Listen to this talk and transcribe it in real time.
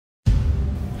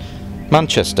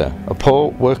Manchester, a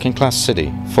poor working class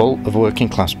city full of working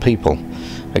class people,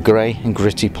 a grey and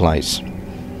gritty place.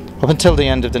 Up until the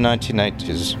end of the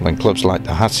 1980s, when clubs like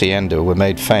the Hacienda were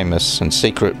made famous and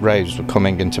secret raves were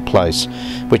coming into place,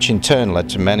 which in turn led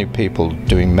to many people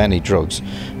doing many drugs,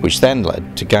 which then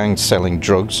led to gangs selling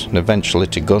drugs and eventually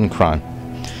to gun crime.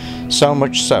 So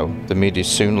much so, the media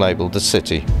soon labelled the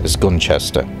city as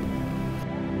Gunchester.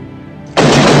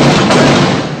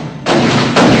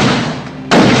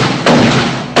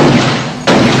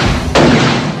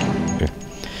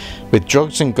 With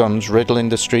drugs and guns riddling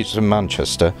the streets of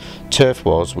Manchester, turf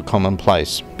wars were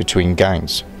commonplace between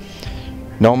gangs.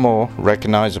 No more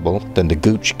recognisable than the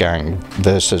Gooch Gang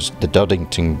versus the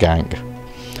Doddington Gang.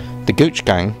 The Gooch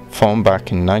Gang formed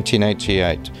back in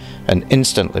 1988 and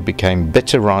instantly became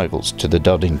bitter rivals to the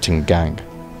Doddington Gang.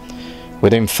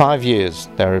 Within 5 years,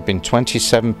 there have been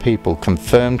 27 people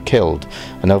confirmed killed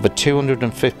and over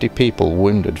 250 people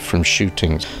wounded from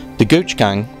shootings. The Gooch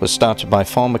Gang was started by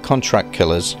former contract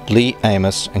killers Lee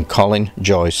Amos and Colin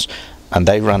Joyce, and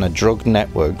they ran a drug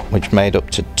network which made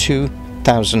up to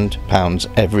 £2,000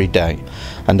 every day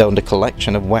and owned a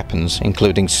collection of weapons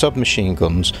including submachine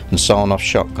guns and sawn-off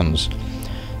shotguns.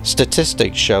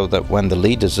 Statistics show that when the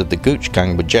leaders of the Gooch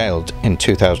Gang were jailed in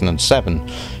 2007,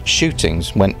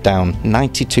 shootings went down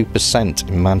 92%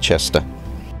 in Manchester.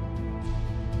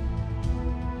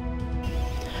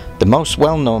 The most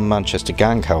well-known Manchester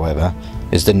gang, however,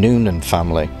 is the Noonan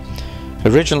family,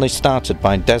 originally started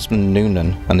by Desmond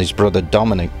Noonan and his brother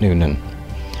Dominic Noonan.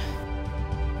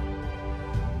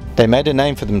 They made a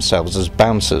name for themselves as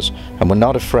bouncers and were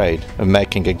not afraid of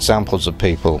making examples of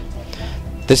people.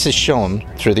 This is shown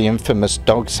through the infamous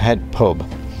Dog's Head pub.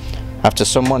 After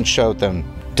someone showed them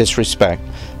disrespect,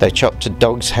 they chopped a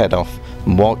dog's head off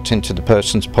and walked into the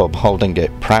person's pub holding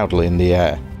it proudly in the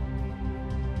air.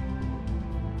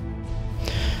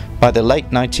 By the late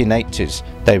 1980s,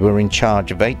 they were in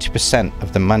charge of 80%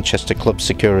 of the Manchester club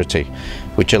security,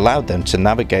 which allowed them to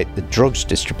navigate the drugs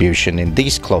distribution in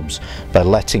these clubs by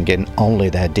letting in only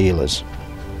their dealers.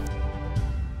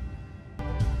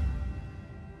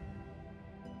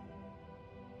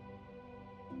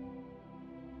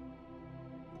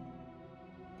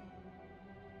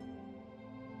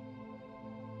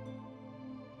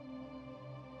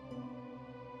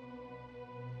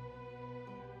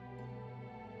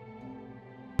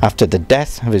 After the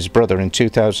death of his brother in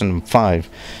 2005,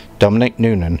 Dominic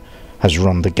Noonan has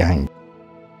run the gang.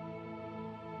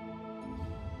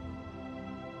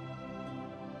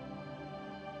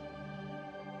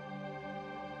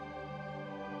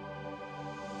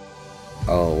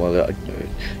 Oh, well,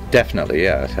 definitely,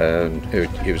 yeah.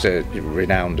 It was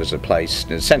renowned as a place.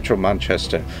 In central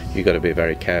Manchester, you've got to be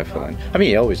very careful. And I mean,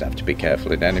 you always have to be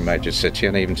careful in any major city,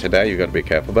 and even today you've got to be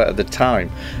careful. But at the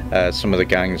time, some of the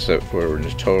gangs that were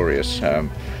notorious,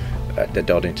 the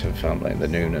Doddington family and the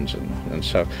Noonans and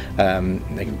so,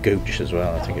 the Gooch as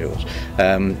well, I think it was,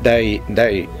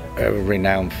 they are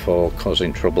renowned for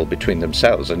causing trouble between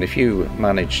themselves, and if you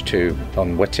manage to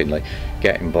unwittingly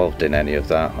get involved in any of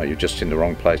that, or you're just in the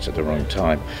wrong place at the wrong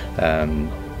time,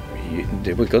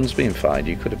 with guns being fired,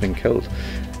 you could have been killed.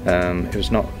 It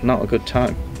was not a good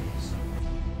time.